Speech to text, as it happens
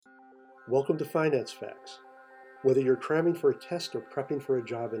Welcome to Finance Facts. Whether you're cramming for a test or prepping for a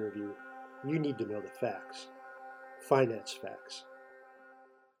job interview, you need to know the facts. Finance Facts.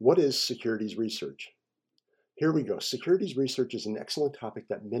 What is securities research? Here we go. Securities research is an excellent topic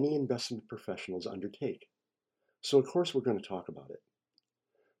that many investment professionals undertake. So, of course, we're going to talk about it.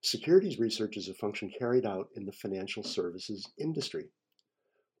 Securities research is a function carried out in the financial services industry.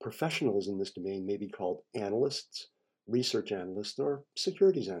 Professionals in this domain may be called analysts, research analysts, or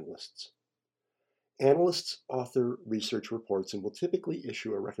securities analysts. Analysts author research reports and will typically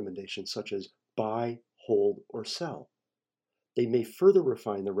issue a recommendation such as buy, hold, or sell. They may further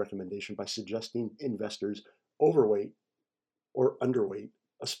refine their recommendation by suggesting investors overweight or underweight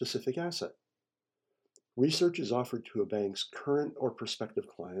a specific asset. Research is offered to a bank's current or prospective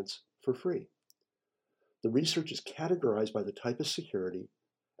clients for free. The research is categorized by the type of security,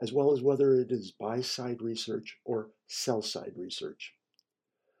 as well as whether it is buy-side research or sell-side research.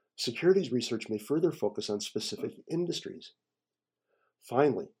 Securities research may further focus on specific industries.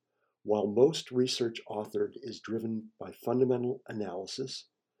 Finally, while most research authored is driven by fundamental analysis,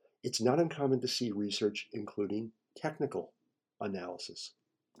 it's not uncommon to see research including technical analysis.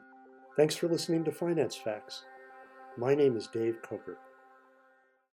 Thanks for listening to Finance Facts. My name is Dave Coker.